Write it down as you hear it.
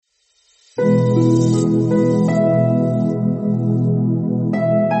Welcome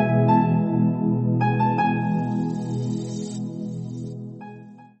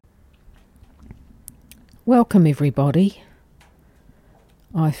everybody.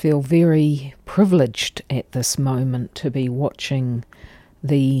 I feel very privileged at this moment to be watching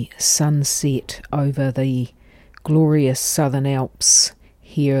the sunset over the glorious Southern Alps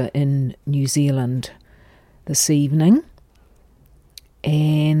here in New Zealand this evening,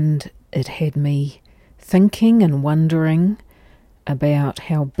 and it had me thinking and wondering about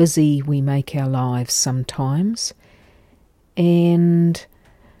how busy we make our lives sometimes, and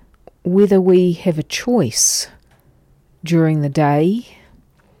whether we have a choice during the day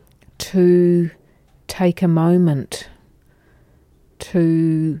to take a moment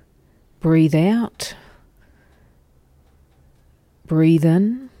to breathe out, breathe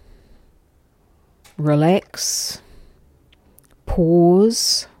in, relax,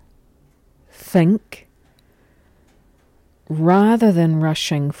 pause, think, rather than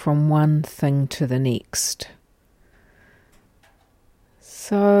rushing from one thing to the next.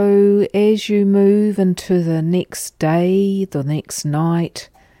 So as you move into the next day, the next night,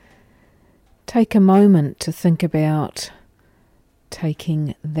 take a moment to think about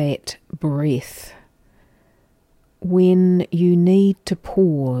taking that breath. When you need to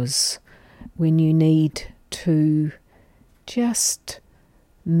pause, when you need to just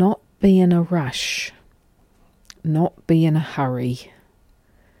not be in a rush, not be in a hurry,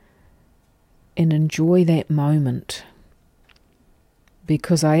 and enjoy that moment.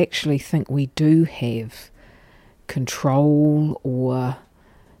 Because I actually think we do have control, or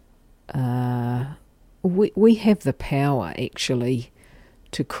we have the power actually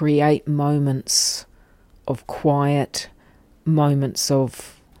to create moments of quiet, moments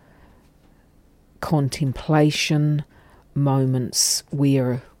of contemplation, moments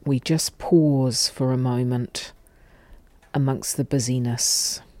where we just pause for a moment amongst the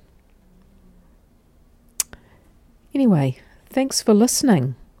busyness. Anyway, thanks for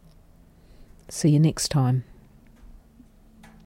listening. See you next time.